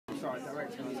art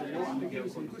director, and I said, you know what, I think there are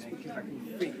some good speakers that can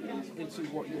fit into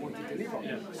what you want to deliver.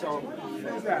 So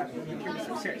through that, it became a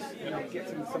success.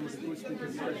 Getting some of the good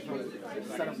speakers,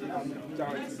 set up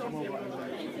directors, come over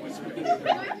and speak.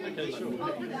 Okay, sure.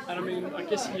 And I mean, I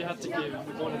guess you had to give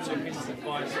one or two pieces of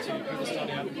advice to people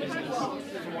starting out in business.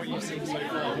 From what you've seen so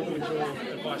far, what would your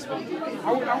advice be?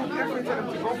 I would definitely tell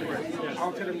them to go for it. Yes. I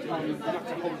would tell them not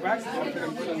to hold back. I would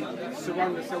tell them to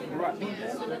surround themselves with the right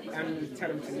people, and tell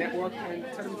them to network, and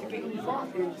tell them to get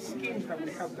involved in schemes that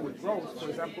will help them grow. For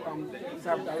example,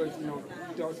 South Arrows,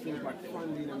 does things like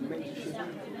funding and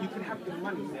mentorship. You can have the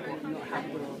money, but not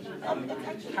have the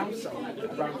counsel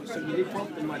around you. So you need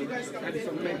both the money and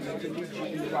some mentors to lead you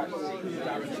in the right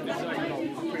direction.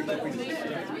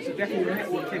 So definitely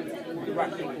networking with the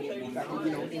right people that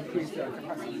can, increase their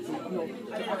capacity to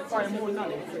acquire more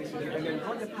knowledge, basically, and then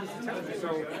run the business intelligence. So,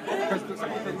 because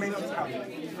some of the mentors have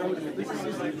known the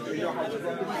businesses, they know how to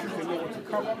run businesses, they know what to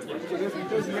cover. So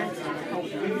those mentors that help you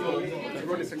to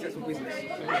run a successful business.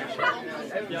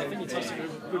 Yeah, I think you touched on a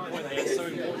good point there. It's so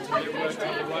important to network, to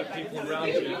have the right people around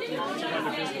you to run a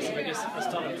business. And I guess as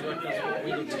startup directors, what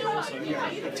we need to do also, to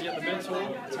get the mentor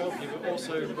to help you, but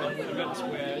also run events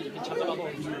where you can chat to other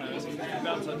entrepreneurs and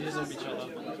bounce ideas off each other,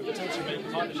 but potentially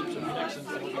make partnerships and connections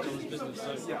to help each other's business.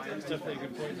 So it's definitely a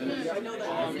good point there.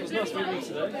 It was nice meeting you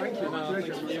today. Thank you.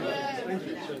 Thanks for being here. Thank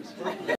you. Cheers.